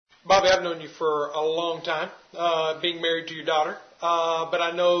Bobby, I've known you for a long time, being married to your daughter. But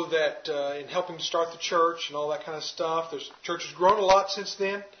I know that in helping to start the church and all that kind of stuff, the church has grown a lot since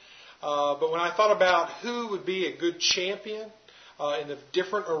then. But when I thought about who would be a good champion in the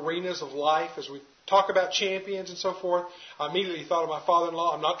different arenas of life, as we talk about champions and so forth, I immediately thought of my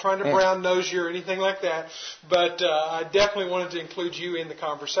father-in-law. I'm not trying to brown nose you or anything like that, but I definitely wanted to include you in the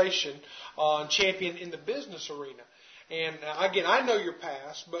conversation on champion in the business arena. And again, I know your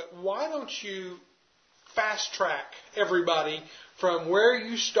past, but why don't you fast track everybody from where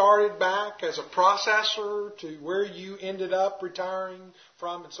you started back as a processor to where you ended up retiring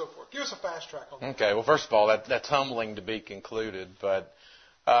from and so forth. Give us a fast track on that. Okay. Well, first of all, that's humbling to be concluded, but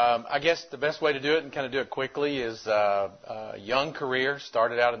I guess the best way to do it and kind of do it quickly is a young career.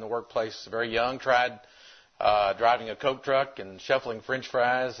 Started out in the workplace very young, tried driving a Coke truck and shuffling French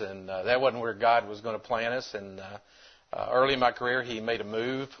fries, and that wasn't where God was going to plant us. And early in my career, He made a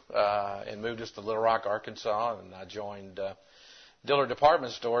move and moved us to Little Rock, Arkansas, and I joined Dillard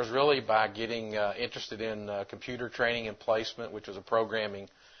Department Stores really by getting interested in computer training and placement, which was a programming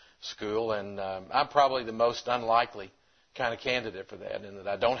school. And I'm probably the most unlikely kind of candidate for that, in that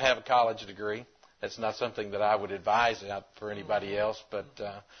I don't have a college degree. That's not something that I would advise out for anybody else, but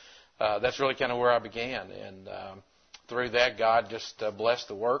that's really kind of where I began. And through that, God just blessed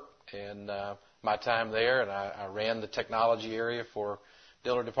the work and my time there, and I ran the technology area for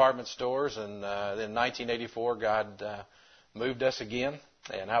Dillard Department Stores. And then in 1984, God moved us again,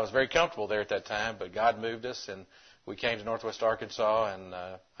 and I was very comfortable there at that time, but God moved us, and we came to Northwest Arkansas, and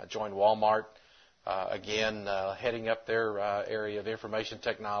I joined Walmart again, heading up their area of information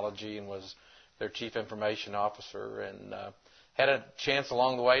technology, and was their chief information officer, and had a chance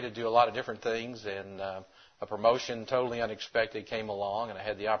along the way to do a lot of different things, and a promotion totally unexpected came along, and I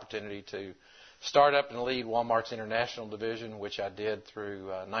had the opportunity to start up and lead Walmart's international division, which I did through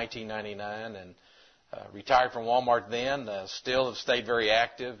 1999, and retired from Walmart then. Still have stayed very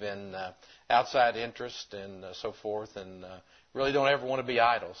active in outside interest and so forth, and really don't ever want to be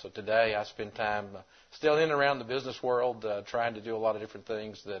idle. So today I spend time still in and around the business world, trying to do a lot of different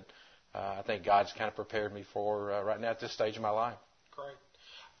things that I think God's kind of prepared me for right now at this stage of my life. Great.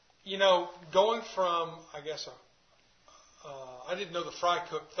 You know, going from, I guess, I didn't know the fry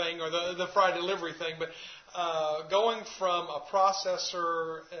cook thing or the fry delivery thing, but going from a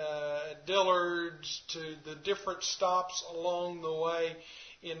processor at Dillard's to the different stops along the way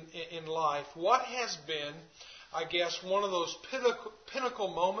in life, what has been, I guess, one of those pinnacle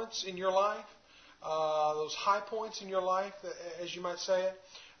moments in your life, those high points in your life, as you might say it,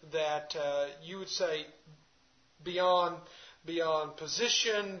 that you would say beyond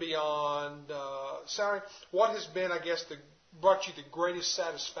position, beyond salary, what has been, I guess, brought you the greatest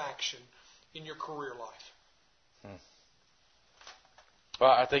satisfaction in your career life? Well,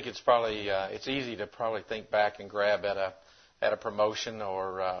 I think it's probably it's easy to probably think back and grab at a promotion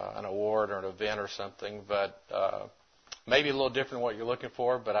or an award or an event or something, but maybe a little different than what you're looking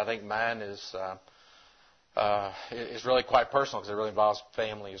for. But I think mine is really quite personal because it really involves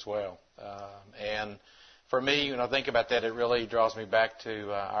family as well. And for me, when I think about that, it really draws me back to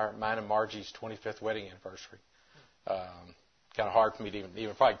mine and Margie's 25th wedding anniversary. Kind of hard for me to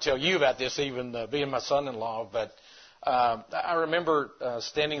even probably tell you about this, even being my son-in-law. But I remember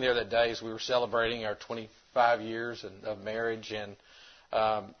standing there that day as we were celebrating our 25 years of marriage, and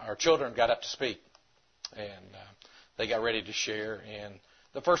our children got up to speak, and they got ready to share. And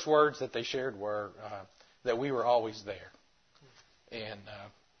the first words that they shared were that we were always there. And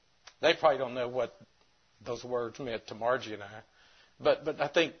they probably don't know what those words meant to Margie and I. But I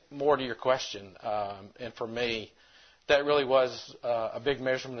think more to your question, and for me, that really was a big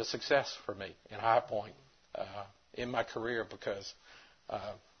measurement of success for me and a high point in my career, because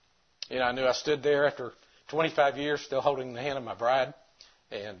I knew I stood there after 25 years still holding the hand of my bride,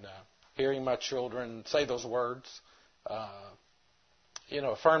 and hearing my children say those words,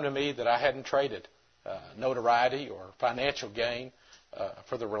 affirmed to me that I hadn't traded notoriety or financial gain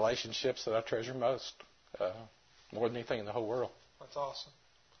for the relationships that I treasure most, more than anything in the whole world. That's awesome.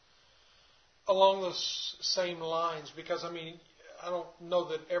 Along those same lines, because I don't know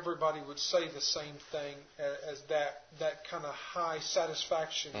that everybody would say the same thing as that kind of high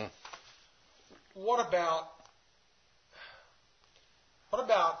satisfaction. What about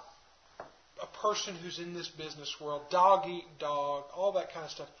a person who's in this business world, dog eat dog, all that kind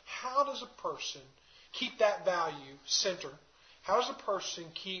of stuff? How does a person keep that value center? How does a person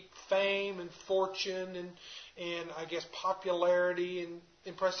keep fame and fortune and I guess popularity and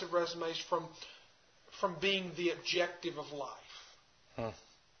impressive resumes from being the objective of life?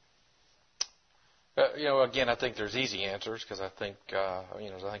 Again, I think there's easy answers because I think,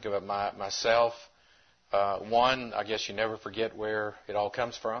 as I think about myself, one, I guess you never forget where it all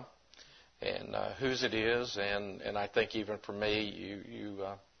comes from and whose it is, and I think even for me,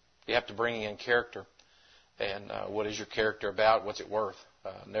 you have to bring in character, and what is your character about? What's it worth?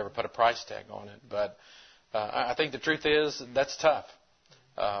 Never put a price tag on it, but I think the truth is that's tough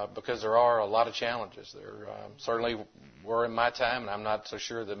because there are a lot of challenges. There certainly were in my time, and I'm not so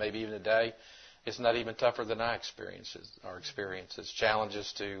sure that maybe even today. It's not even tougher than our experiences.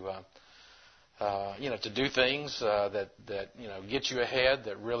 Challenges to, to do things that get you ahead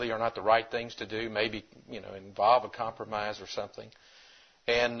that really are not the right things to do. Maybe involve a compromise or something.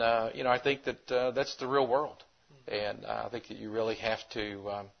 And I think that that's the real world. And I think that you really have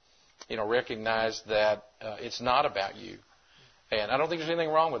to, recognize that it's not about you. And I don't think there's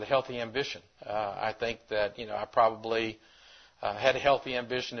anything wrong with a healthy ambition. I think that I probably. Had a healthy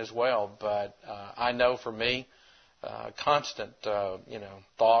ambition as well, but I know for me, constant,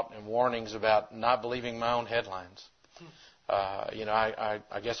 thought and warnings about not believing my own headlines. I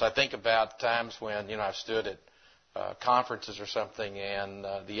guess I think about times when, I've stood at conferences or something and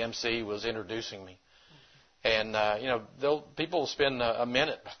the MC was introducing me. And, people will spend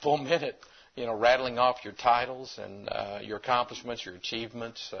a full minute, rattling off your titles and your accomplishments, your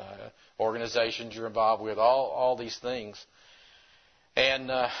achievements, organizations you're involved with, all these things. And,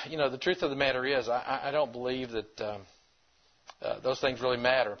 the truth of the matter is I don't believe that those things really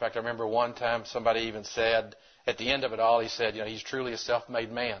matter. In fact, I remember one time somebody even said, at the end of it all, he said, he's truly a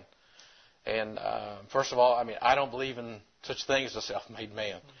self-made man. And first of all, I don't believe in such thing as a self-made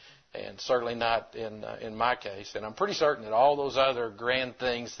man, and certainly not in my case. And I'm pretty certain that all those other grand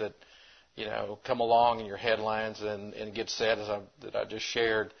things that, come along in your headlines and get said that I just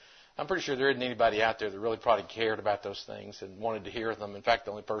shared, I'm pretty sure there isn't anybody out there that really probably cared about those things and wanted to hear them. In fact,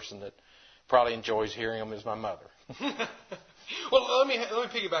 the only person that probably enjoys hearing them is my mother. Well, let me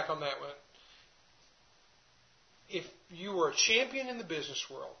piggyback on that one. If you were a champion in the business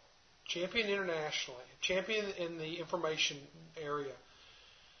world, champion internationally, champion in the information area,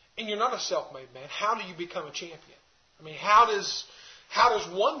 and you're not a self-made man, how do you become a champion? How does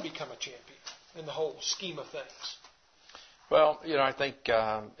one become a champion in the whole scheme of things? Well, I think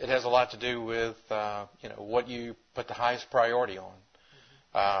it has a lot to do with, what you put the highest priority on.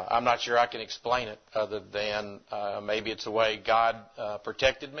 I'm not sure I can explain it other than maybe it's the way God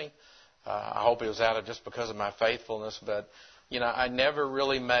protected me. I hope it was out of just because of my faithfulness. But, I never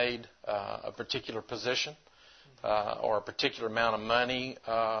really made a particular position or a particular amount of money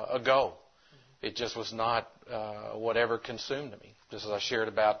a goal. It just was not whatever consumed me. Just as I shared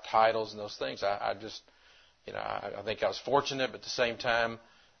about titles and those things, I think I was fortunate, but at the same time,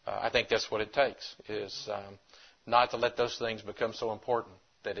 I think that's what it takes, is not to let those things become so important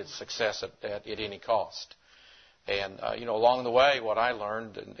that it's success at any cost. And, along the way, what I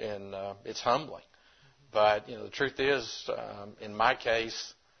learned, and it's humbling, but, the truth is, in my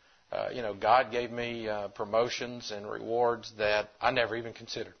case, God gave me promotions and rewards that I never even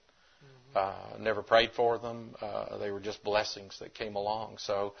considered. Never prayed for them. They were just blessings that came along.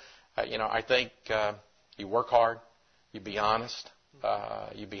 So, I think you work hard, you be honest,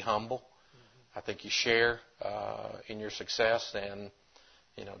 you be humble. I think you share in your success, and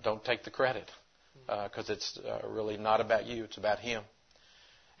don't take the credit because it's really not about you; it's about Him.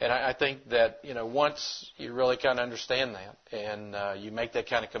 And I think that once you really kind of understand that, and you make that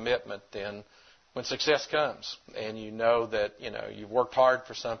kind of commitment, then when success comes, and you know that you've worked hard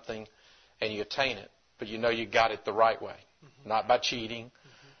for something, and you attain it, but you got it the right way, not by cheating.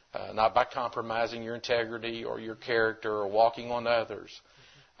 Not by compromising your integrity or your character or walking on others.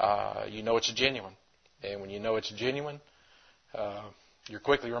 It's genuine. And when you know it's genuine, you're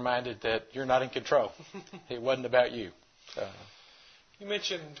quickly reminded that you're not in control. It wasn't about you. You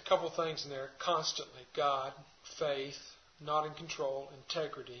mentioned a couple of things in there constantly. God, faith, not in control,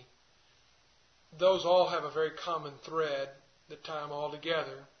 integrity. Those all have a very common thread that tie them all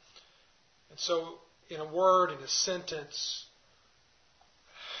together. And so, in a word, in a sentence,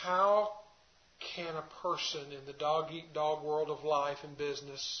 how can a person in the dog-eat-dog world of life and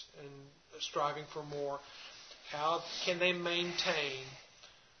business and striving for more, how can they maintain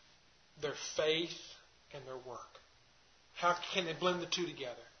their faith and their work? How can they blend the two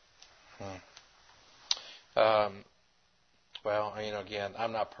together? Well, again,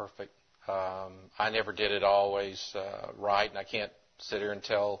 I'm not perfect. I never did it always right, and I can't sit here and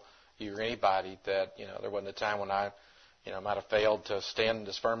tell you or anybody that there wasn't a time when I might have failed to stand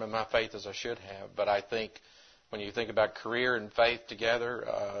as firm in my faith as I should have. But I think when you think about career and faith together,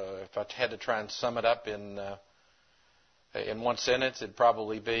 if I had to try and sum it up in one sentence, it'd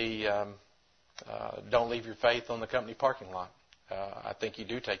probably be Don't leave your faith on the company parking lot. I think you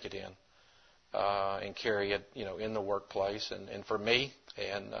do take it in and carry it, in the workplace. And for me,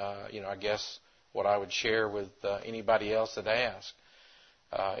 and I guess what I would share with anybody else that asks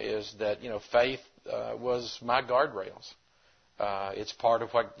is that faith was my guardrails. It's part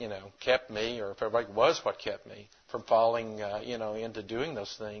of what kept me, or if everybody was what kept me from falling into doing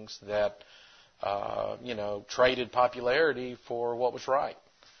those things that traded popularity for what was right.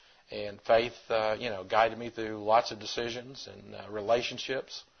 And faith guided me through lots of decisions and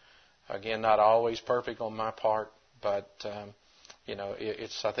relationships. Again, not always perfect on my part, but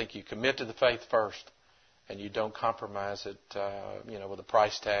it's I think you commit to the faith first, and you don't compromise it with a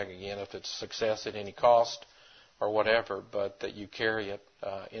price tag, again, if it's success at any cost or whatever, but that you carry it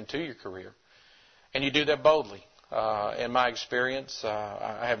into your career. And you do that boldly. In my experience,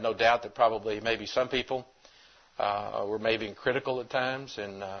 I have no doubt that probably maybe some people were maybe critical at times,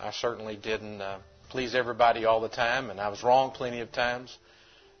 and I certainly didn't please everybody all the time, and I was wrong plenty of times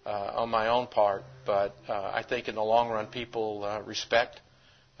on my own part. But I think in the long run, people respect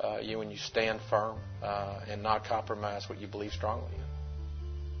you when you stand firm and not compromise what you believe strongly in.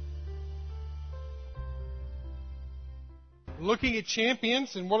 Looking at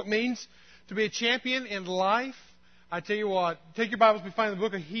champions and what it means to be a champion in life, I tell you what, take your Bibles, we find in the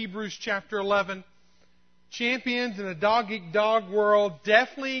book of Hebrews chapter 11. Champions in a dog-eat-dog world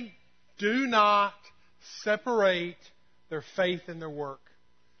definitely do not separate their faith and their work.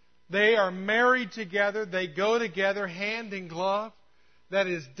 They are married together. They go together hand in glove. That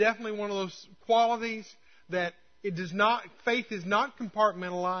is definitely one of those qualities that faith is not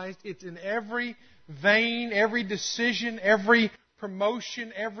compartmentalized. It's in every vein, every decision, every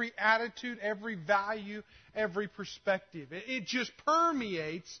promotion, every attitude, every value, every perspective. It just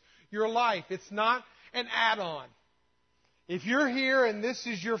permeates your life. It's not an add-on. If you're here and this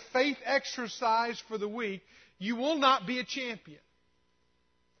is your faith exercise for the week, you will not be a champion.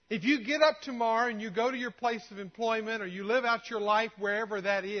 If you get up tomorrow and you go to your place of employment or you live out your life wherever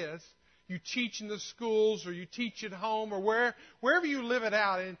that is, you teach in the schools or you teach at home or wherever you live it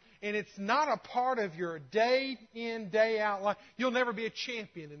out, and it's not a part of your day in, day out life, you'll never be a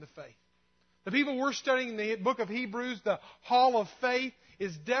champion in the faith. The people we're studying in the book of Hebrews, the Hall of Faith,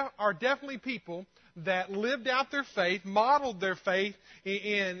 are definitely people that lived out their faith, modeled their faith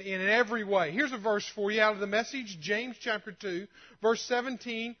in every way. Here's a verse for you out of the Message, James chapter 2, verse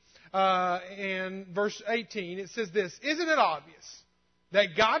 17 and verse 18. It says this: "Isn't it obvious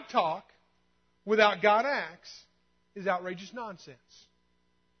that God talk without God acts is outrageous nonsense?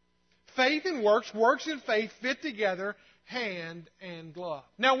 Faith and works and faith fit together hand and glove."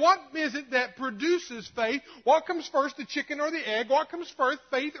 Now, what is it that produces faith? What comes first, the chicken or the egg? What comes first,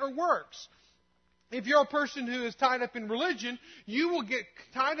 faith or works? If you're a person who is tied up in religion, you will get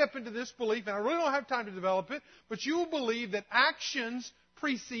tied up into this belief, and I really don't have time to develop it, but you will believe that actions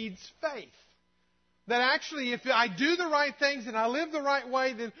precedes faith. That actually, if I do the right things and I live the right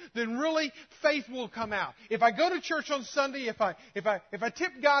way, then really faith will come out. If I go to church on Sunday, if I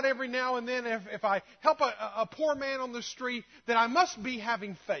tip God every now and then, if I help a poor man on the street, then I must be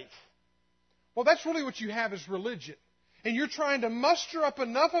having faith. Well, that's really what you have is religion. And you're trying to muster up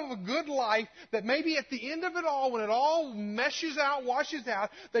enough of a good life that maybe at the end of it all, when it all meshes out, washes out,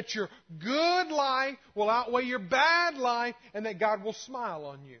 that your good life will outweigh your bad life and that God will smile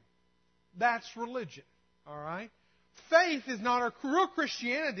on you. That's religion. All right? Faith is not our real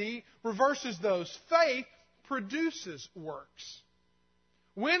Christianity reverses those. Faith produces works.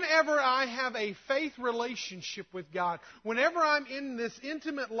 Whenever I have a faith relationship with God, whenever I'm in this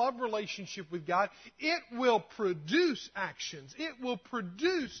intimate love relationship with God, it will produce actions. It will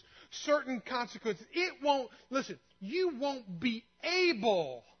produce certain consequences. You won't be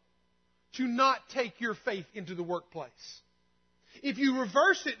able to not take your faith into the workplace. If you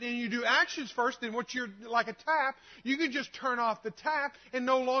reverse it and you do actions first, then what you're like a tap, you can just turn off the tap and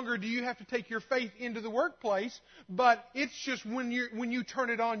no longer do you have to take your faith into the workplace. But it's just when you turn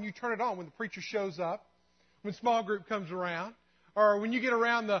it on, you turn it on. When the preacher shows up, when small group comes around, or when you get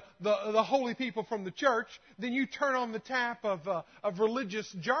around the holy people from the church, then you turn on the tap of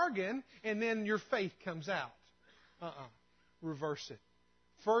religious jargon and then your faith comes out. Reverse it.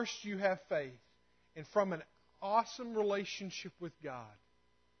 First you have faith, and from an awesome relationship with God,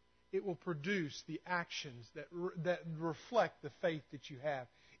 it will produce the actions that reflect the faith that you have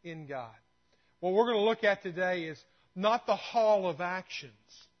in God. What we're going to look at today is not the hall of actions,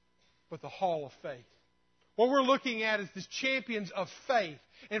 but the hall of faith. What we're looking at is the champions of faith.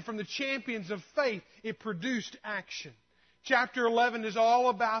 And from the champions of faith, it produced action. Chapter 11 is all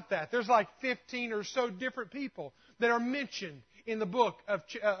about that. There's like 15 or so different people that are mentioned in the book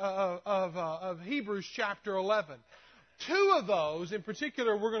of Hebrews chapter 11. Two of those, in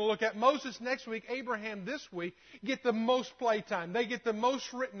particular, we're going to look at. Moses next week, Abraham this week, get the most playtime. They get the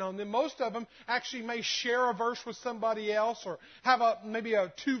most written on them. Most of them actually may share a verse with somebody else or have maybe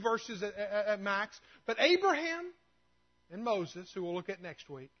 2 verses at max. But Abraham and Moses, who we'll look at next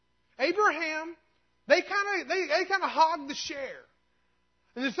week, Abraham, they kind of hog the share.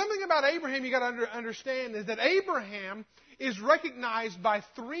 And there's something about Abraham you got to understand is that Abraham is recognized by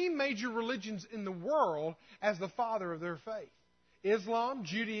 3 major religions in the world as the father of their faith: Islam,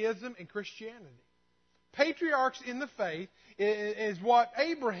 Judaism, and Christianity. Patriarchs in the faith is what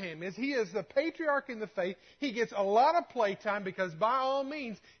Abraham is. He is the patriarch in the faith. He gets a lot of playtime because by all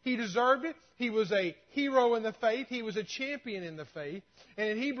means he deserved it. He was a hero in the faith. He was a champion in the faith. And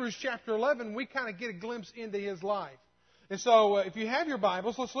in Hebrews chapter 11, we kind of get a glimpse into his life. And so if you have your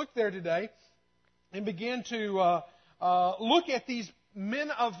Bibles, let's look there today and begin to look at these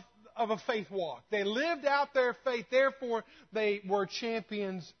men of a faith walk. They lived out their faith, therefore they were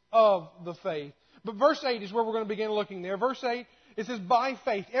champions of the faith. But verse 8 is where we're going to begin looking there. Verse 8, it says, by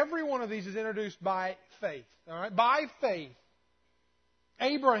faith. Every one of these is introduced by faith. All right? By faith,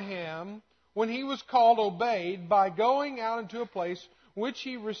 Abraham, when he was called, obeyed by going out into a place which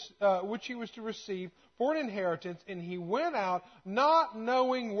he was to receive for an inheritance, and he went out not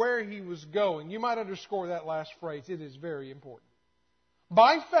knowing where he was going. You might underscore that last phrase. It is very important.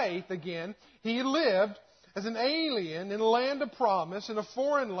 By faith, again, he lived as an alien in a land of promise, in a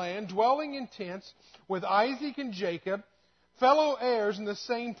foreign land, dwelling in tents with Isaac and Jacob, fellow heirs in the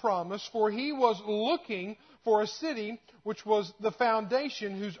same promise, for he was looking for a city which was the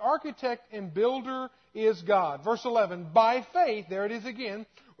foundation, whose architect and builder is God. Verse 11, by faith, there it is again,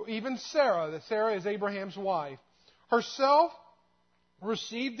 even Sarah is Abraham's wife, herself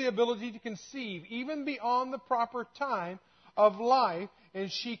received the ability to conceive even beyond the proper time of life,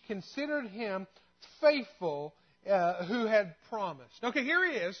 and she considered him faithful who had promised. Okay, here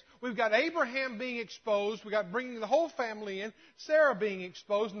he is. We've got Abraham being exposed. We've got bringing the whole family in. Sarah being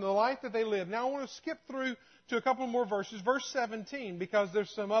exposed in the life that they lived. Now I want to skip through to a couple more verses. Verse 17, because there's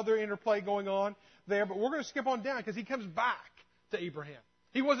some other interplay going on there. But we're going to skip on down because he comes back to Abraham.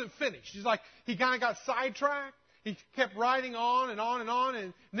 He wasn't finished. He kind of got sidetracked. He kept writing on and on and on.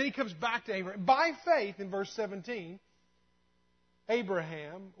 And then he comes back to Abraham. By faith, in verse 17,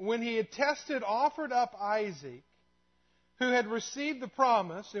 Abraham, when he had tested, offered up Isaac, who had received the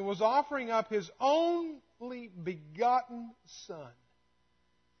promise and was offering up his only begotten son.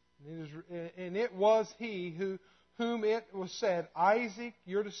 And it was he whom it was said, Isaac,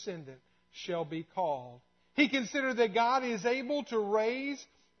 your descendant, shall be called. He considered that God is able to raise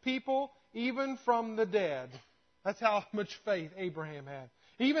people even from the dead. That's how much faith Abraham had.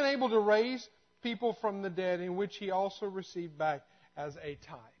 Even able to raise people from the dead, in which he also received back as a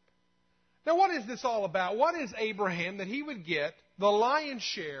type. Now, what is this all about? What is Abraham that he would get the lion's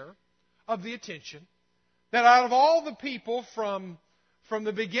share of the attention? That out of all the people from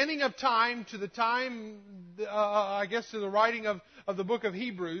the beginning of time to the time, to the writing of the book of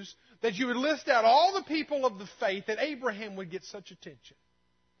Hebrews, that you would list out all the people of the faith, that Abraham would get such attention.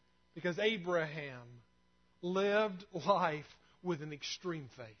 Because Abraham lived life with an extreme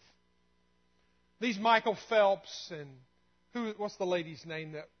faith. These Michael Phelps and what's the lady's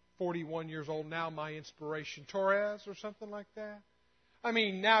name that 41 years old now, my inspiration, Torres or something like that? I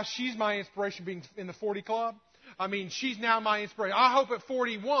mean, now she's my inspiration being in the 40 club. I mean, she's now my inspiration. I hope at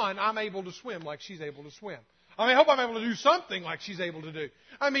 41 I'm able to swim like she's able to swim. I hope I'm able to do something like she's able to do.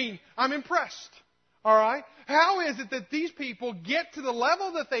 I'm impressed. All right? How is it that these people get to the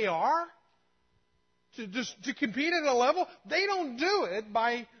level that they are, to compete at a level? They don't do it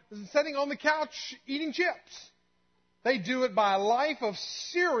by sitting on the couch eating chips. They do it by a life of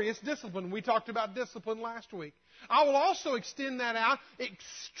serious discipline. We talked about discipline last week. I will also extend that out.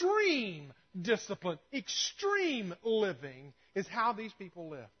 Extreme discipline, extreme living is how these people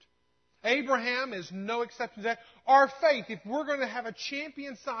lived. Abraham is no exception to that. Our faith, if we're going to have a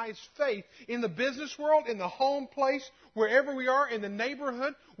champion-sized faith in the business world, in the home place, wherever we are, in the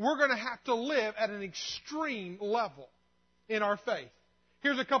neighborhood, we're going to have to live at an extreme level in our faith.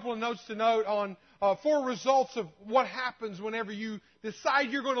 Here's a couple of notes to note on 4 results of what happens whenever you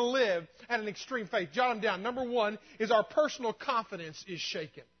decide you're going to live at an extreme faith. Jot them down. Number 1 is our personal confidence is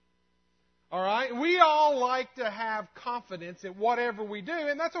shaken. All right? We all like to have confidence in whatever we do,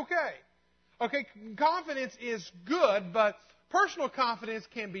 and that's okay. Okay, confidence is good, but personal confidence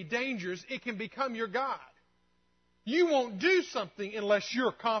can be dangerous. It can become your God. You won't do something unless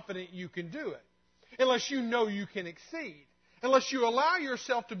you're confident you can do it, unless you know you can exceed. Unless you allow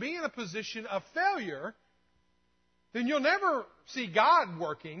yourself to be in a position of failure then you'll never see God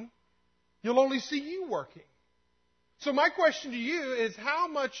working. You'll only see you working. So my question to you is, how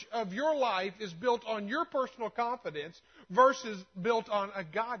much of your life is built on your personal confidence versus built on a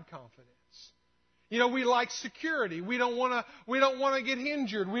God confidence? You know, we like security. We don't want to get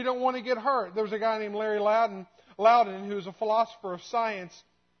injured. We don't want to get hurt. There was a guy named Larry Loudon who was a philosopher of science,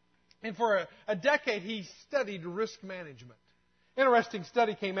 and for a decade he studied risk management. Interesting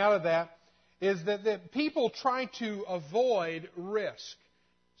study came out of that is that people try to avoid risk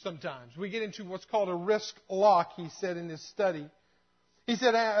sometimes. We get into what's called a risk lock, he said in his study. He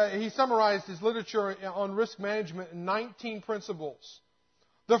said he summarized his literature on risk management in 19 principles.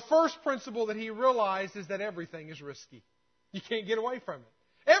 The first principle that he realized is that everything is risky. You can't get away from it.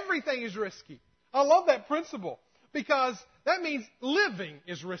 Everything is risky. I love that principle because that means living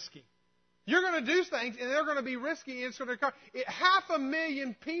is risky. You're going to do things and they're going to be risky and it's going to occur.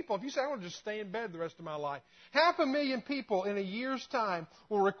 500,000 people, if you say, I want to just stay in bed the rest of my life, 500,000 people in a year's time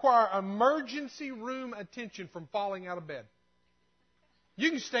will require emergency room attention from falling out of bed.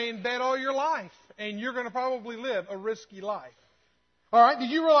 You can stay in bed all your life and you're going to probably live a risky life. All right, did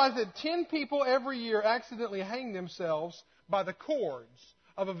you realize that 10 people every year accidentally hang themselves by the cords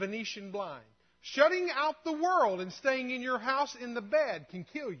of a Venetian blind? Shutting out the world and staying in your house in the bed can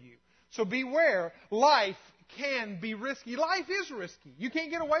kill you. So beware, life can be risky. Life is risky. You can't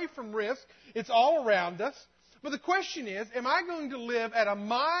get away from risk. It's all around us. But the question is, am I going to live at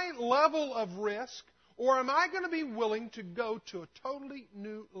my level of risk, or am I going to be willing to go to a totally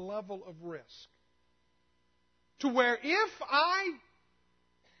new level of risk? To where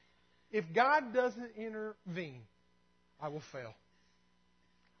if God doesn't intervene, I will fail.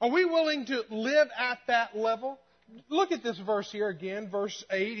 Are we willing to live at that level? Look at this verse here again, verse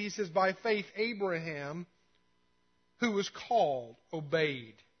 8. He says, by faith Abraham, who was called,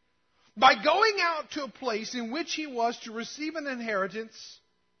 obeyed. By going out to a place in which he was to receive an inheritance.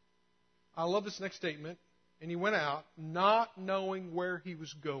 I love this next statement. And he went out not knowing where he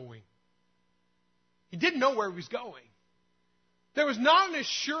was going. He didn't know where he was going. There was not an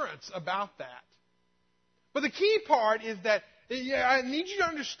assurance about that. But the key part is that I need you to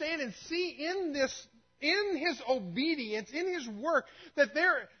understand and see in his obedience, in his work, that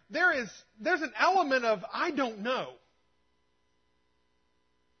there's an element of, I don't know.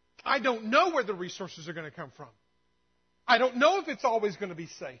 I don't know where the resources are going to come from. I don't know if it's always going to be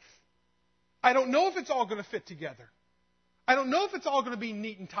safe. I don't know if it's all going to fit together. I don't know if it's all going to be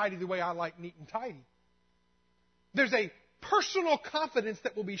neat and tidy the way I like neat and tidy. There's a personal confidence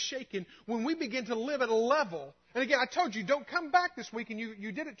that will be shaken when we begin to live at a level. And again, I told you, don't come back this week, and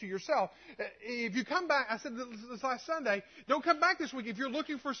you did it to yourself. If you come back, I said this last Sunday, don't come back this week if you're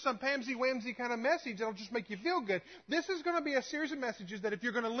looking for some pamsy-wamsy kind of message that'll just make you feel good. This is going to be a series of messages that if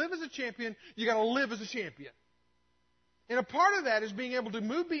you're going to live as a champion, you got to live as a champion. And a part of that is being able to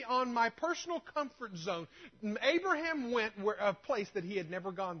move beyond my personal comfort zone. Abraham went a place that he had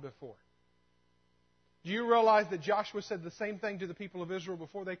never gone before. Do you realize that Joshua said the same thing to the people of Israel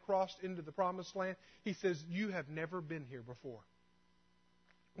before they crossed into the Promised Land? He says, you have never been here before.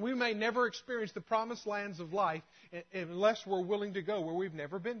 We may never experience the promised lands of life unless we're willing to go where we've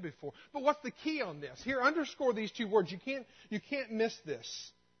never been before. But what's the key on this? Here, underscore these two words. You can't miss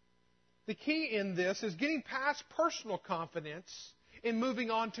this. The key in this is getting past personal confidence and moving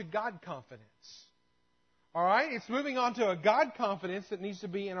on to God confidence. All right? It's moving on to a God confidence that needs to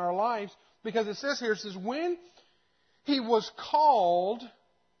be in our lives. Because it says here, when he was called,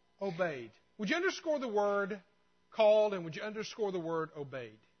 obeyed. Would you underscore the word called and would you underscore the word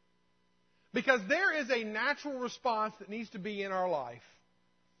obeyed? Because there is a natural response that needs to be in our life.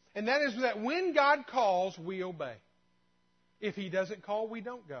 And that is that when God calls, we obey. If he doesn't call, we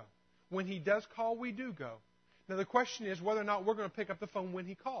don't go. When he does call, we do go. Now the question is whether or not we're going to pick up the phone when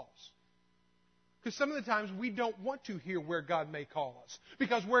he calls. Because some of the times we don't want to hear where God may call us.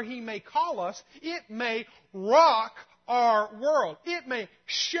 Because where he may call us, it may rock our world. It may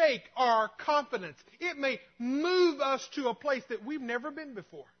shake our confidence. It may move us to a place that we've never been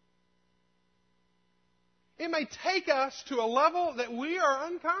before. It may take us to a level that we are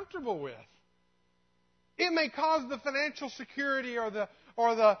uncomfortable with. It may cause the financial security or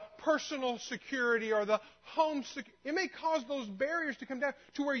the personal security or the home security. It may cause those barriers to come down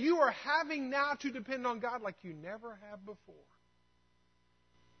to where you are having now to depend on God like you never have before.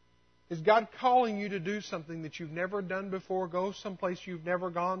 Is God calling you to do something that you've never done before? Go someplace you've never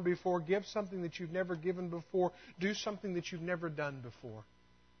gone before? Give something that you've never given before? Do something that you've never done before?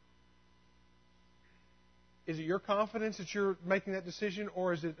 Is it your confidence that you're making that decision,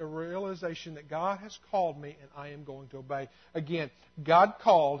 or is it a realization that God has called me and I am going to obey? Again, God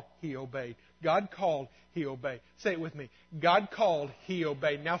called, He obeyed. God called, He obeyed. Say it with me. God called, He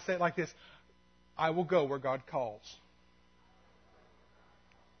obeyed. Now say it like this. I will go where God calls.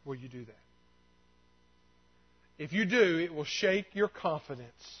 Will you do that? If you do, it will shake your confidence.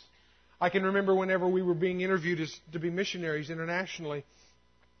 I can remember whenever we were being interviewed to be missionaries internationally.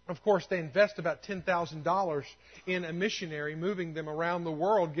 Of course, they invest about $10,000 in a missionary, moving them around the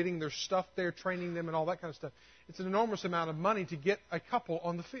world, getting their stuff there, training them, and all that kind of stuff. It's an enormous amount of money to get a couple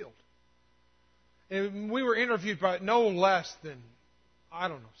on the field. And we were interviewed by no less than,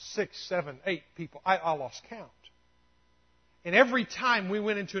 6, 7, 8 people. I lost count. And every time we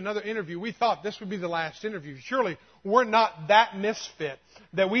went into another interview, we thought this would be the last interview. Surely we're not that misfit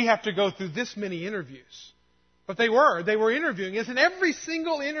that we have to go through this many interviews. But they were interviewing us, and every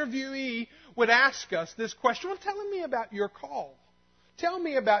single interviewee would ask us this question. Well, tell me about your call. Tell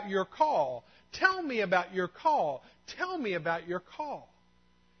me about your call. Tell me about your call. Tell me about your call.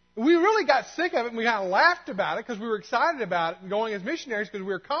 We really got sick of it, and we kind of laughed about it because we were excited about it and going as missionaries because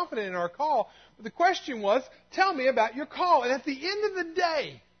we were confident in our call. But the question was, tell me about your call. And at the end of the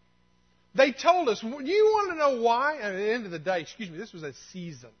day, they told us, do you want to know why? And at the end of the day, this was a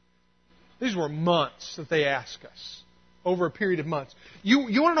season. These were months that they asked us, over a period of months.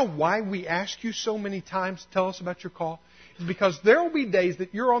 You want to know why we ask you so many times to tell us about your call? It's because there will be days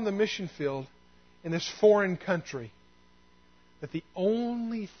that you're on the mission field in this foreign country, that the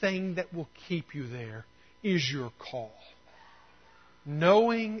only thing that will keep you there is your call.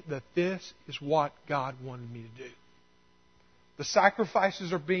 Knowing that this is what God wanted me to do. The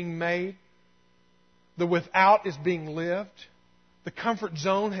sacrifices are being made. The without is being lived. The comfort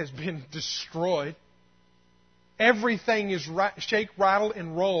zone has been destroyed. Everything is shake, rattle,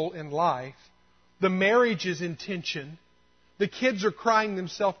 and roll in life. The marriage is in tension. The kids are crying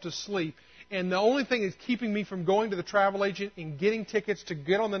themselves to sleep. And the only thing that's keeping me from going to the travel agent and getting tickets to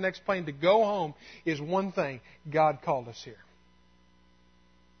get on the next plane to go home is one thing. God called us here.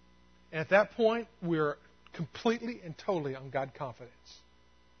 And at that point, we're completely and totally on God confidence.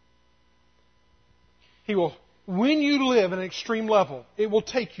 He will, when you live at an extreme level, it will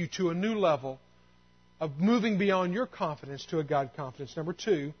take you to a new level of moving beyond your confidence to a God confidence. Number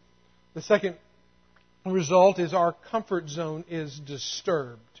 2, the second result is our comfort zone is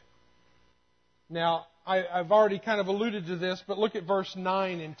disturbed. Now, I've already kind of alluded to this, but look at verse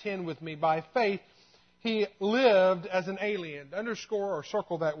 9 and 10 with me. By faith, he lived as an alien. Underscore or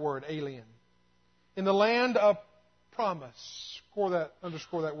circle that word, alien. In the land of promise.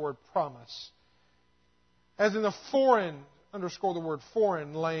 Underscore that word, promise. As in the foreign, underscore the word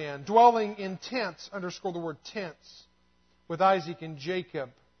foreign land. Dwelling in tents, underscore the word tents. With Isaac and Jacob.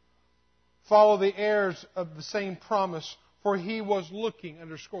 Follow the heirs of the same promise, for he was looking,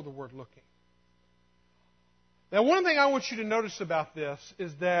 underscore the word looking. Now, one thing I want you to notice about this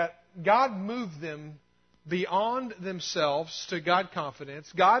is that God moved them beyond themselves to God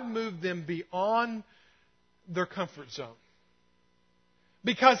confidence. God moved them beyond their comfort zone.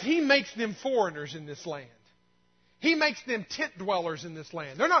 Because He makes them foreigners in this land. He makes them tent dwellers in this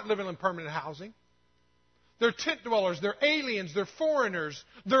land. They're not living in permanent housing. They're tent dwellers. They're aliens. They're foreigners.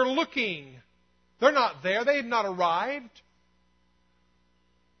 They're looking. They're not there. They have not arrived.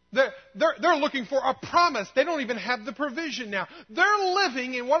 They're looking for a promise. They don't even have the provision now. They're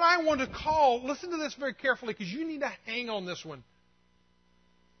living in what I want to call, listen to this very carefully because you need to hang on this one.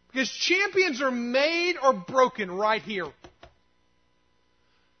 Because champions are made or broken right here.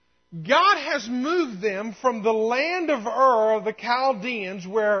 God has moved them from the land of Ur of the Chaldeans,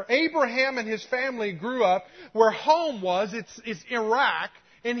 where Abraham and his family grew up, where home was. It's Iraq.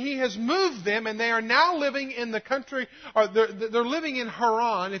 And He has moved them, and they are now living in the country, or they're living in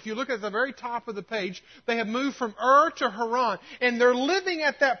Haran. If you look at the very top of the page, they have moved from Ur to Haran. And they're living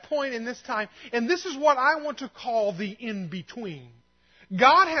at that point in this time. And this is what I want to call the in-between.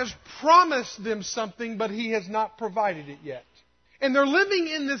 God has promised them something, but He has not provided it yet. And they're living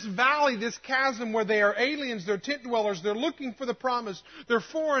in this valley, this chasm, where they are aliens, they're tent dwellers, they're looking for the promise, they're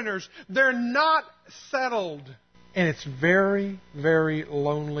foreigners, they're not settled. And it's very, very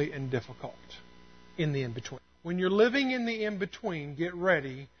lonely and difficult in the in-between. When you're living in the in-between, get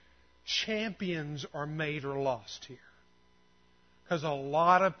ready. Champions are made or lost here. Because a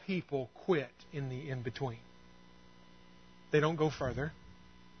lot of people quit in the in-between. They don't go further.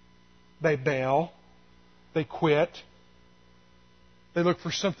 They bail. They quit. They look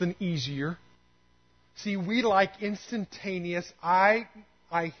for something easier. See, we like instantaneous, I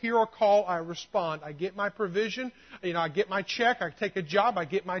I hear a call, I respond. I get my provision, I get my check, I take a job, I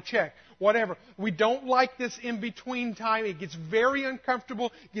get my check. Whatever. We don't like this in-between time. It gets very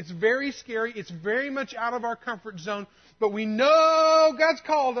uncomfortable, it gets very scary, it's very much out of our comfort zone. But we know God's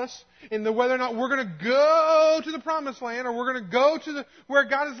called us, and whether or not we're going to go to the promised land or we're going to go to where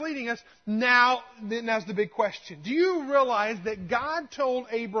God is leading us, now's the big question. Do you realize that God told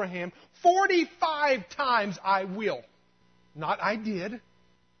Abraham 45 times, I will? Not I did,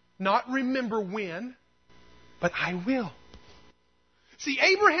 not remember when, but I will. See,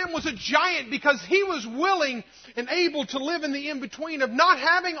 Abraham was a giant because he was willing and able to live in the in-between of not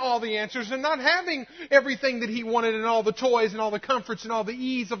having all the answers and not having everything that he wanted and all the toys and all the comforts and all the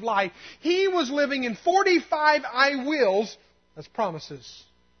ease of life. He was living in 45 I wills as promises,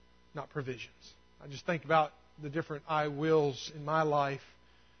 not provisions. I just think about the different I wills in my life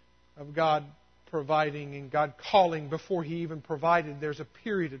of God providing and God calling before He even provided. There's a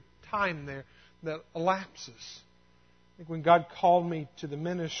period of time there that elapses. I think when God called me to the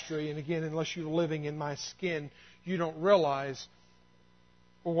ministry, and again, unless you're living in my skin, you don't realize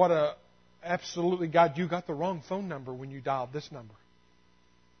absolutely, God, you got the wrong phone number when you dialed this number.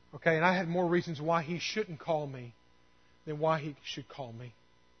 Okay, and I had more reasons why He shouldn't call me than why He should call me.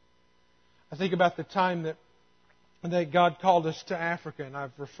 I think about the time that God called us to Africa, and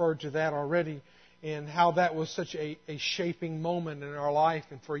I've referred to that already, and how that was such a shaping moment in our life.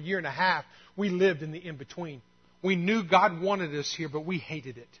 And for a year and a half, we lived in the in-between. We knew God wanted us here, but we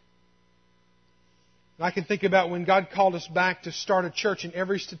hated it. And I can think about when God called us back to start a church, and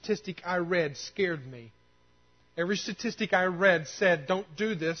every statistic I read scared me. Every statistic I read said, don't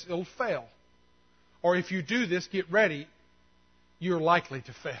do this, it'll fail. Or if you do this, get ready, you're likely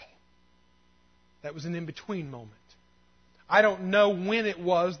to fail. That was an in-between moment. I don't know when it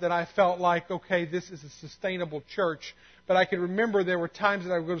was that I felt like, okay, this is a sustainable church, but I can remember there were times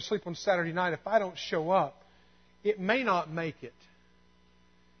that I would go to sleep on Saturday night. If I don't show up, it may not make it.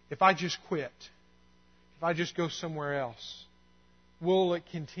 If I just quit, if I just go somewhere else, will it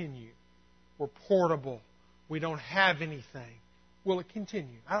continue? We're portable. We don't have anything. Will it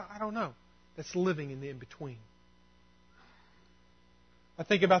continue? I don't know. That's living in the in-between. I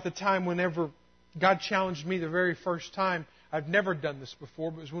think about the time whenever God challenged me the very first time. I've never done this before,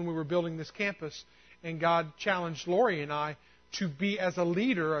 but it was when we were building this campus, and God challenged Lori and I to be as a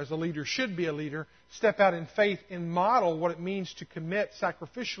leader should be a leader, step out in faith and model what it means to commit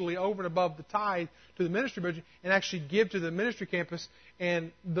sacrificially over and above the tithe to the ministry budget and actually give to the ministry campus.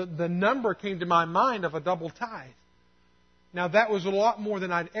 And the number came to my mind of a double tithe. Now, that was a lot more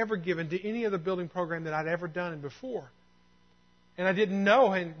than I'd ever given to any other building program that I'd ever done before. And I didn't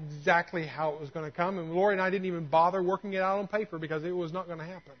know exactly how it was going to come. And Lori and I didn't even bother working it out on paper because it was not going to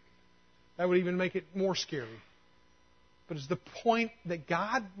happen. That would even make it more scary. But it's the point that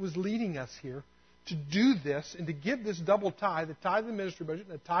God was leading us here to do this and to give this double tithe, the tithe of the ministry budget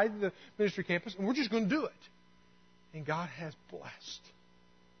and the tithe of the ministry campus, and we're just going to do it. And God has blessed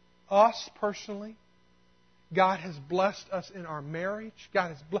us personally. God has blessed us in our marriage. God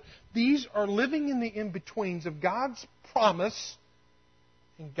has blessed. These are living in the in-betweens of God's promise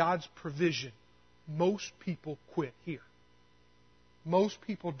and God's provision. Most people quit here. Most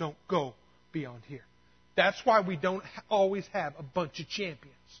people don't go beyond here. That's why we don't always have a bunch of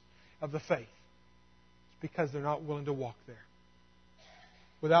champions of the faith. It's because they're not willing to walk there.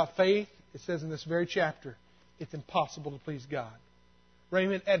 Without faith, it says in this very chapter, it's impossible to please God.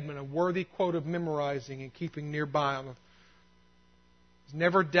 Raymond Edmond, a worthy quote of memorizing and keeping nearby.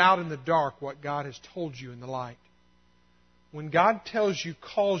 Never doubt in the dark what God has told you in the light. When God tells you,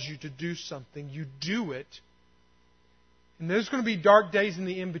 calls you to do something, you do it. And there's going to be dark days in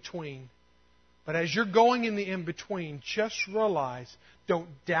the in-between. But as you're going in the in-between, just realize, don't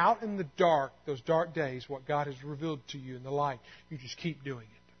doubt in the dark, those dark days, what God has revealed to you in the light. You just keep doing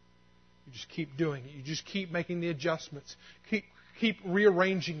it. You just keep doing it. You just keep making the adjustments. Keep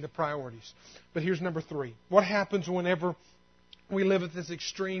rearranging the priorities. But here's number 3. What happens whenever we live with this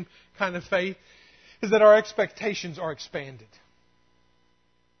extreme kind of faith is that our expectations are expanded.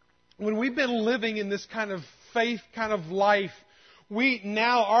 When we've been living in this kind of faith kind of life,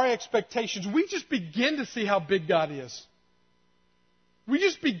 our expectations, we just begin to see how big God is. We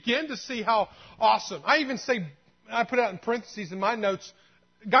just begin to see how awesome. I put out in parentheses in my notes,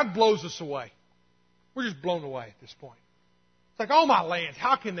 God blows us away. We're just blown away at this point. It's like, oh my land,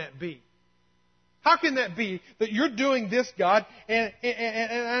 how can that be? How can that be that you're doing this, God, and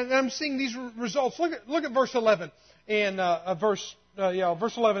I'm seeing these results? Look at verse 11 and verse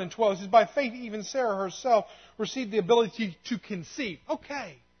 11 and 12. It says, by faith even Sarah herself received the ability to conceive.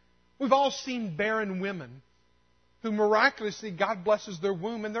 Okay, we've all seen barren women who miraculously God blesses their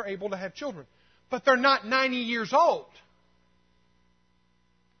womb and they're able to have children. But they're not 90 years old.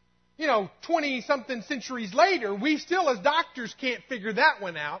 20-something centuries later, we still as doctors can't figure that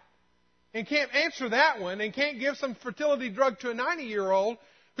one out and can't answer that one and can't give some fertility drug to a 90-year-old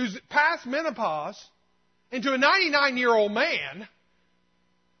who's past menopause and to a 99-year-old man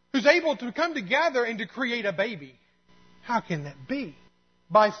who's able to come together and to create a baby. How can that be?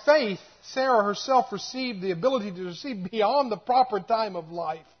 By faith, Sarah herself received the ability to receive beyond the proper time of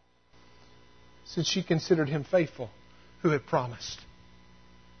life, since she considered him faithful who had promised.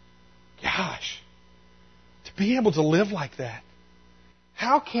 Gosh, to be able to live like that.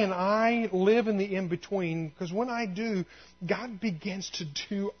 How can I live in the in-between? Because when I do, God begins to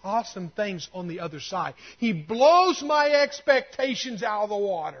do awesome things on the other side. He blows my expectations out of the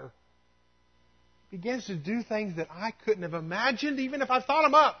water. He begins to do things that I couldn't have imagined, even if I thought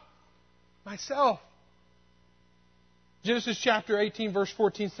them up myself. Genesis chapter 18, verse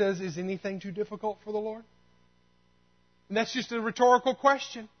 14 says, "Is anything too difficult for the Lord?" And that's just a rhetorical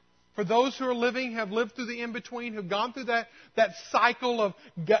question. For those who have lived through the in-between, who've gone through that cycle of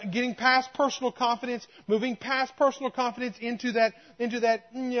getting past personal confidence, moving past personal confidence into that,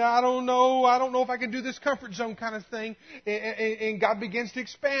 I don't know if I can do this comfort zone kind of thing. And God begins to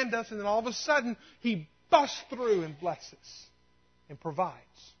expand us, and then all of a sudden, He busts through and blesses and provides.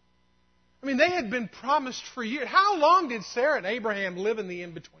 I mean, they had been promised for years. How long did Sarah and Abraham live in the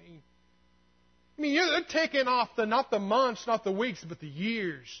in-between? I mean, they're taking off not the months, not the weeks, but the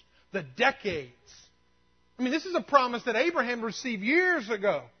years. The decades. I mean, this is a promise that Abraham received years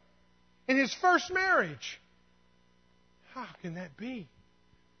ago in his first marriage. How can that be?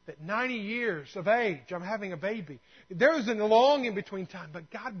 That 90 years of age, I'm having a baby. There was a long in-between time,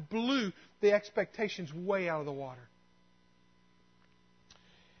 but God blew the expectations way out of the water.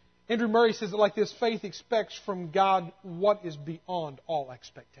 Andrew Murray says it like this: faith expects from God what is beyond all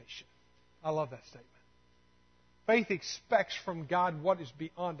expectation. I love that statement. Faith expects from God what is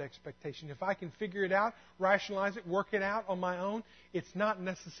beyond expectation. If I can figure it out, rationalize it, work it out on my own, it's not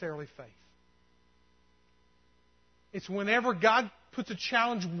necessarily faith. It's whenever God puts a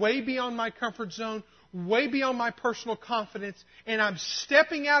challenge way beyond my comfort zone, way beyond my personal confidence, and I'm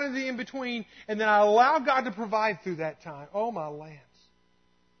stepping out of the in-between, and then I allow God to provide through that time. Oh, my lands.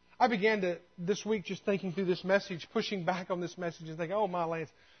 I began to, this week, just thinking through this message, pushing back on this message and thinking, oh, my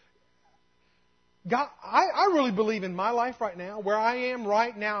lands. God, I really believe in my life right now, where I am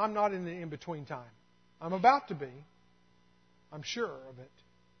right now, I'm not in the in-between time. I'm about to be. I'm sure of it.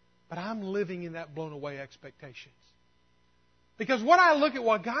 But I'm living in that blown away expectations. Because when I look at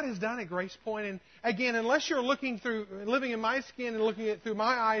what God has done at Grace Point, and again, unless you're living in my skin and looking at it through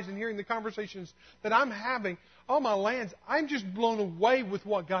my eyes and hearing the conversations that I'm having, oh my lands, I'm just blown away with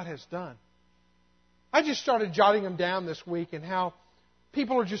what God has done. I just started jotting them down this week and how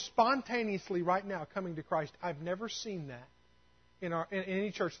people are just spontaneously right now coming to Christ. I've never seen that in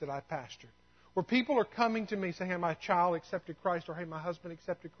any church that I've pastored. Where people are coming to me saying, hey, my child accepted Christ, or hey, my husband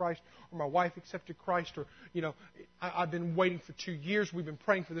accepted Christ, or my wife accepted Christ, or, I've been waiting for 2 years. We've been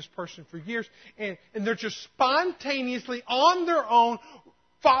praying for this person for years. And they're just spontaneously, on their own,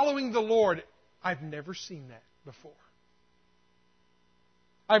 following the Lord. I've never seen that before.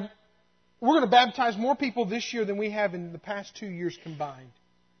 We're going to baptize more people this year than we have in the past 2 years combined.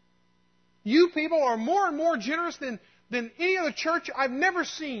 You people are more and more generous than any other church. I've never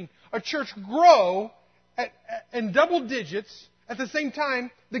seen a church grow in double digits at the same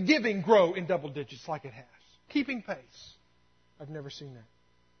time the giving grow in double digits like it has. Keeping pace. I've never seen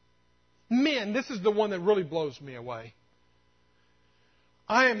that. Men, this is the one that really blows me away.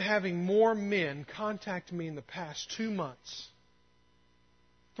 I am having more men contact me in the past 2 months.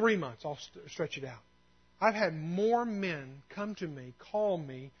 3 months, I'll stretch it out. I've had more men come to me, call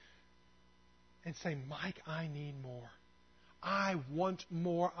me, and say, Mike, I need more. I want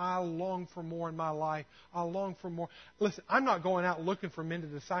more. I long for more in my life. I long for more. Listen, I'm not going out looking for men to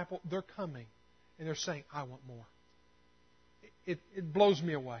disciple. They're coming, and they're saying, I want more. It blows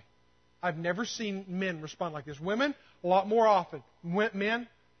me away. I've never seen men respond like this. Women, a lot more often. Men,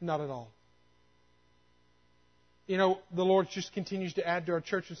 not at all. The Lord just continues to add to our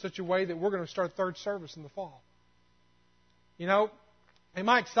church in such a way that we're going to start third service in the fall. Am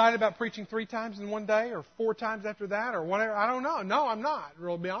I excited about preaching 3 times in one day or 4 times after that or whatever? I don't know. No, I'm not,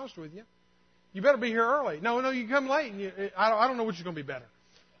 to be honest with you. You better be here early. No, you come late. And I don't know which is going to be better.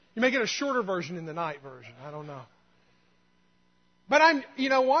 You may get a shorter version in the night version. I don't know. But you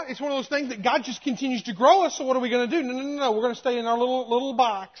know what? It's one of those things that God just continues to grow us, so what are we going to do? No. We're going to stay in our little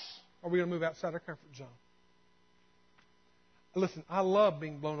box, or we're going to move outside our comfort zone. Listen, I love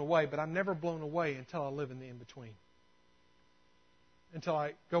being blown away, but I'm never blown away until I live in the in-between. until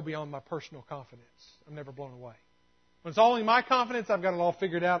I go beyond my personal confidence. I'm never blown away. When it's only my confidence, I've got it all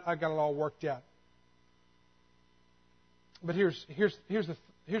figured out. I've got it all worked out. But here's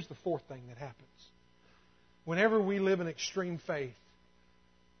the fourth thing that happens. Whenever we live in extreme faith,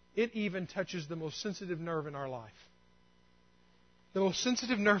 it even touches the most sensitive nerve in our life. The most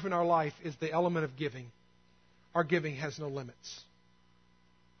sensitive nerve in our life is the element of giving. Our giving has no limits.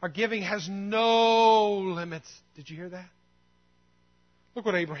 Our giving has no limits. Did you hear that? Look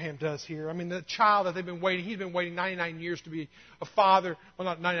what Abraham does here. I mean, the child that they've been waiting, he's been waiting 99 years to be a father. Well,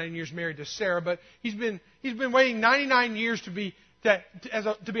 not 99 years married to Sarah, but he's been waiting 99 years to be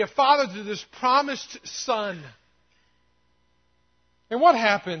a father to this promised son. And what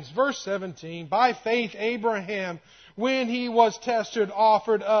happens? Verse 17, by faith Abraham, when he was tested,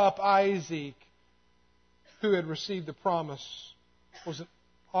 offered up Isaac, who had received the promise, was an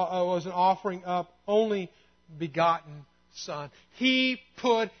offering up only begotten son. He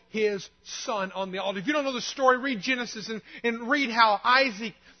put his son on the altar. If you don't know the story, read Genesis and read how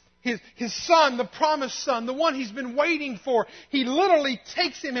Isaac, his son, the promised son, the one he's been waiting for, he literally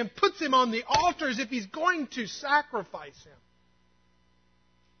takes him and puts him on the altar as if he's going to sacrifice him.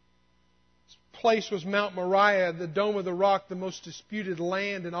 This place was Mount Moriah, the Dome of the Rock, the most disputed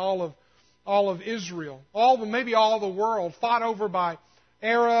land in all of Israel, maybe all the world, fought over by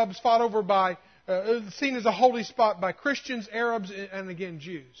Arabs, fought over by seen as a holy spot by Christians, Arabs, and again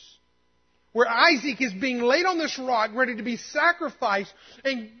Jews. Where Isaac is being laid on this rock, ready to be sacrificed,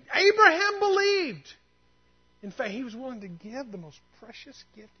 and Abraham believed. In fact, he was willing to give the most precious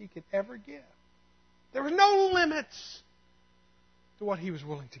gift he could ever give. There were no limits to what he was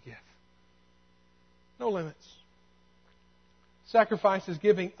willing to give. No limits. Sacrifice is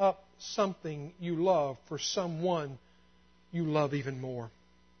giving up something you love for someone you love even more.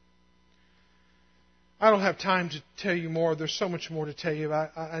 I don't have time to tell you more. There's so much more to tell you.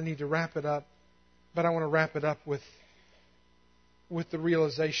 I need to wrap it up. But I want to wrap it up with the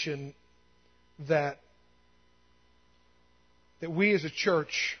realization that we as a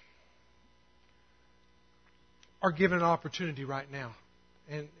church are given an opportunity right now.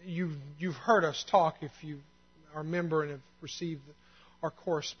 And you've heard us talk if you are a member and have received our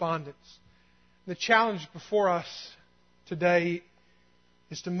correspondence. The challenge before us today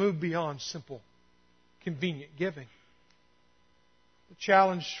is to move beyond simple, convenient giving. The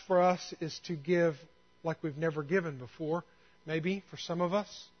challenge for us is to give like we've never given before, maybe for some of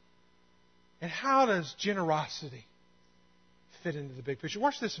us. And how does generosity fit into the big picture?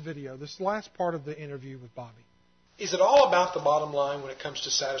 Watch this video, this last part of the interview with Bobby. Is it all about the bottom line when it comes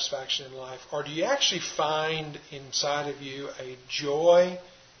to satisfaction in life? Or do you actually find inside of you a joy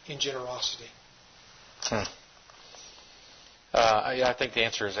in generosity? I think the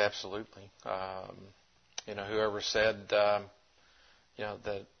answer is absolutely. Whoever said, that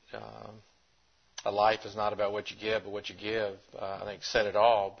a life is not about what you give, but what you give, I think said it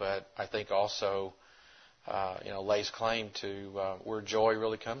all. But I think also, lays claim to where joy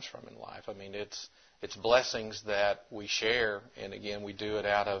really comes from in life. I mean, it's blessings that we share, and again, we do it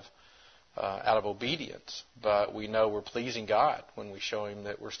out of obedience. But we know we're pleasing God when we show Him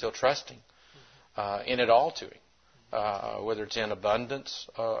that we're still trusting in it all to Him, whether it's in abundance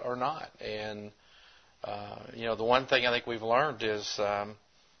or not. And the one thing I think we've learned is,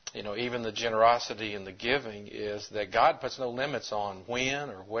 even the generosity and the giving is that God puts no limits on when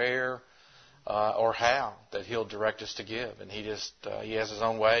or where or how that He'll direct us to give, and He has His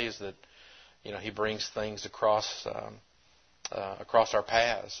own ways that. He brings things across our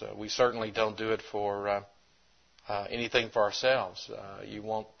paths. We certainly don't do it for anything for ourselves. You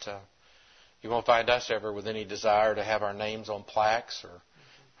won't find us ever with any desire to have our names on plaques, or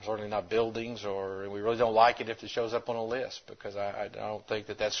certainly not buildings, or we really don't like it if it shows up on a list, because I don't think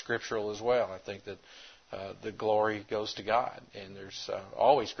that that's scriptural as well. I think that the glory goes to God, and there's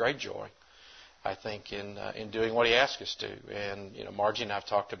always great joy, I think, in doing what He asks us to. And Margie and I have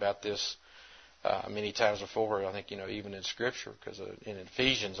talked about this many times before. I think even in Scripture, because in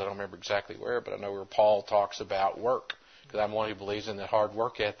Ephesians, I don't remember exactly where, but I know where Paul talks about work, because I'm one who believes in the hard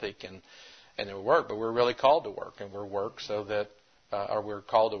work ethic and the work. But we're really called to work, and we're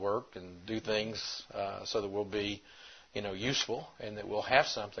called to work and do things so that we'll be useful, and that we'll have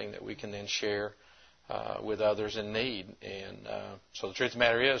something that we can then share with others in need. And so the truth of the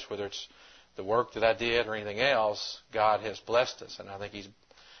matter is, whether it's the work that I did or anything else, God has blessed us, and I think He's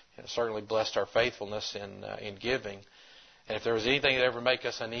certainly blessed our faithfulness in giving. And if there was anything that ever make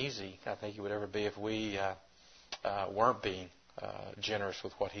us uneasy, I think it would ever be if we weren't being generous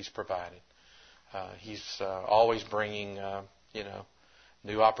with what He's provided. He's always bringing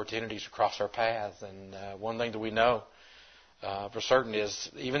new opportunities across our path. And one thing that we know for certain is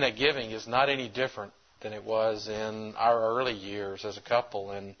even that giving is not any different than it was in our early years as a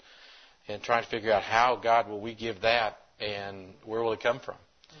couple, and trying to figure out how, God, will we give that, and where will it come from?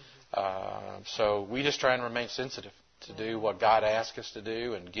 So we just try and remain sensitive to do what God asks us to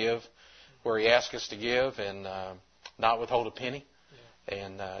do and give where He asks us to give, and not withhold a penny,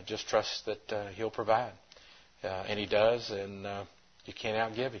 and just trust that He'll provide. And He does, and you can't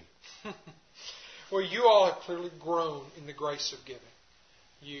outgive Him. Well, you all have clearly grown in the grace of giving.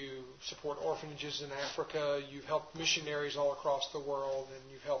 You support orphanages in Africa. You've helped missionaries all across the world,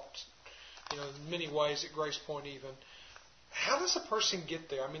 and you've helped, in many ways at Grace Point even. How does a person get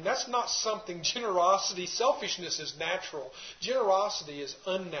there? I mean, that's not something, generosity, selfishness is natural. Generosity is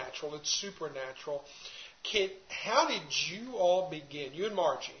unnatural. It's supernatural. How did you all begin, you and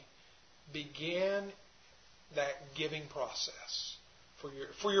Margie, begin that giving process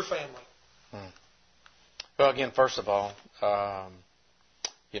for your family? Well, again, first of all,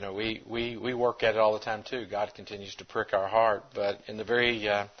 we work at it all the time too. God continues to prick our heart, but in the very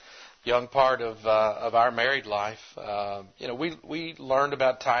young part of our married life, we learned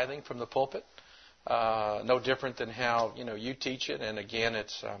about tithing from the pulpit. No different than how you teach it, and again,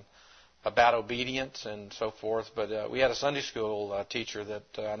 it's about obedience and so forth. But we had a Sunday school teacher that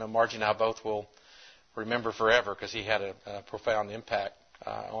I know Margie and I both will remember forever because he had a profound impact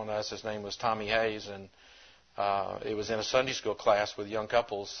on us. His name was Tommy Hayes, and it was in a Sunday school class with young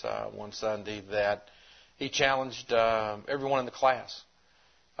couples one Sunday that he challenged everyone in the class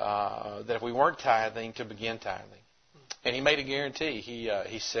that if we weren't tithing, to begin tithing. And he made a guarantee.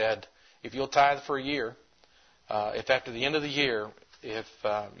 He said, if you'll tithe for a year, if after the end of the year, if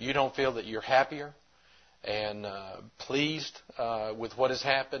you don't feel that you're happier and pleased with what has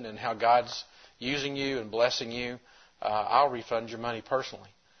happened and how God's using you and blessing you, I'll refund your money personally.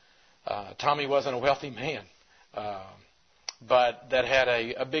 Tommy wasn't a wealthy man, but that had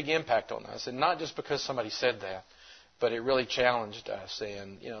a big impact on us. And not just because somebody said that, but it really challenged us.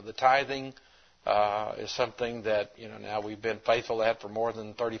 And, the tithing is something that, now we've been faithful at for more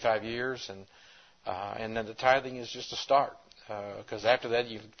than 35 years. And then the tithing is just a start. Because after that,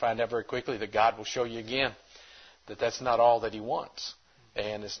 you find out very quickly that God will show you again that that's not all that He wants.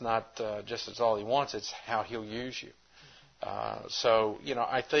 And it's not just it's all He wants, it's how He'll use you. So,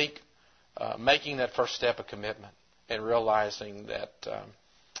 I think making that first step of commitment and realizing that,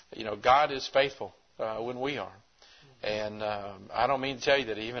 God is faithful when we are. And I don't mean to tell you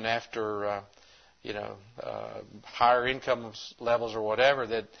that even after, higher income levels or whatever,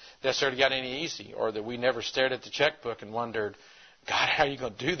 that necessarily got any easy, or that we never stared at the checkbook and wondered, God, how are you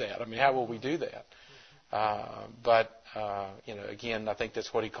going to do that? I mean, how will we do that? But again, I think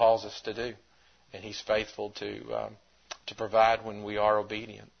that's what He calls us to do. And He's faithful to provide when we are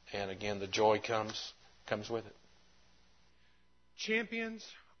obedient. And again, the joy comes with it. Champions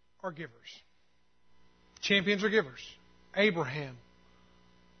are givers. Champions are givers. Abraham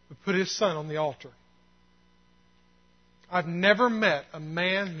would put his son on the altar. I've never met a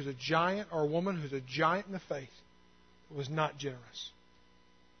man who's a giant or a woman who's a giant in the faith that was not generous.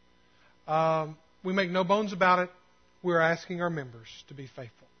 We make no bones about it. We're asking our members to be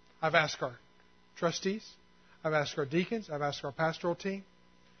faithful. I've asked our trustees, I've asked our deacons, I've asked our pastoral team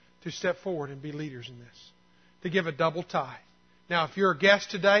to step forward and be leaders in this, to give a double tithe. Now, if you're a guest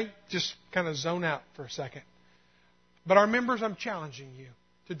today, just kind of zone out for a second. But our members, I'm challenging you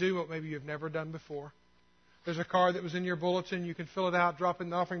to do what maybe you've never done before. There's a card that was in your bulletin. You can fill it out, drop it in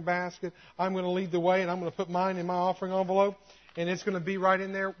the offering basket. I'm going to lead the way, and I'm going to put mine in my offering envelope, and it's going to be right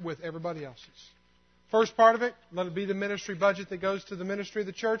in there with everybody else's. First part of it, let it be the ministry budget that goes to the ministry of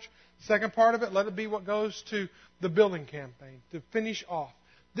the church. Second part of it, let it be what goes to the building campaign to finish off.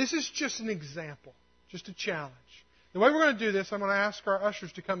 This is just an example, just a challenge. The way we're going to do this, I'm going to ask our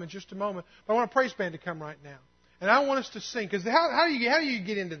ushers to come in just a moment, but I want a praise band to come right now. And I want us to sing, because how do you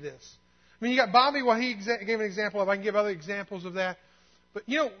get into this? I mean, you got Bobby, what he gave an example of. I can give other examples of that. But,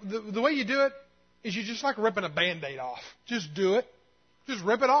 the way you do it is you just like ripping a Band-Aid off. Just do it. Just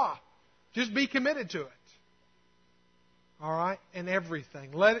rip it off. Just be committed to it. All right? And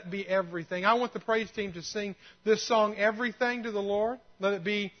everything. Let it be everything. I want the praise team to sing this song, Everything to the Lord. Let it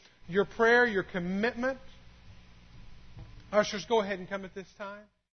be your prayer, your commitment. Ushers, go ahead and come at this time.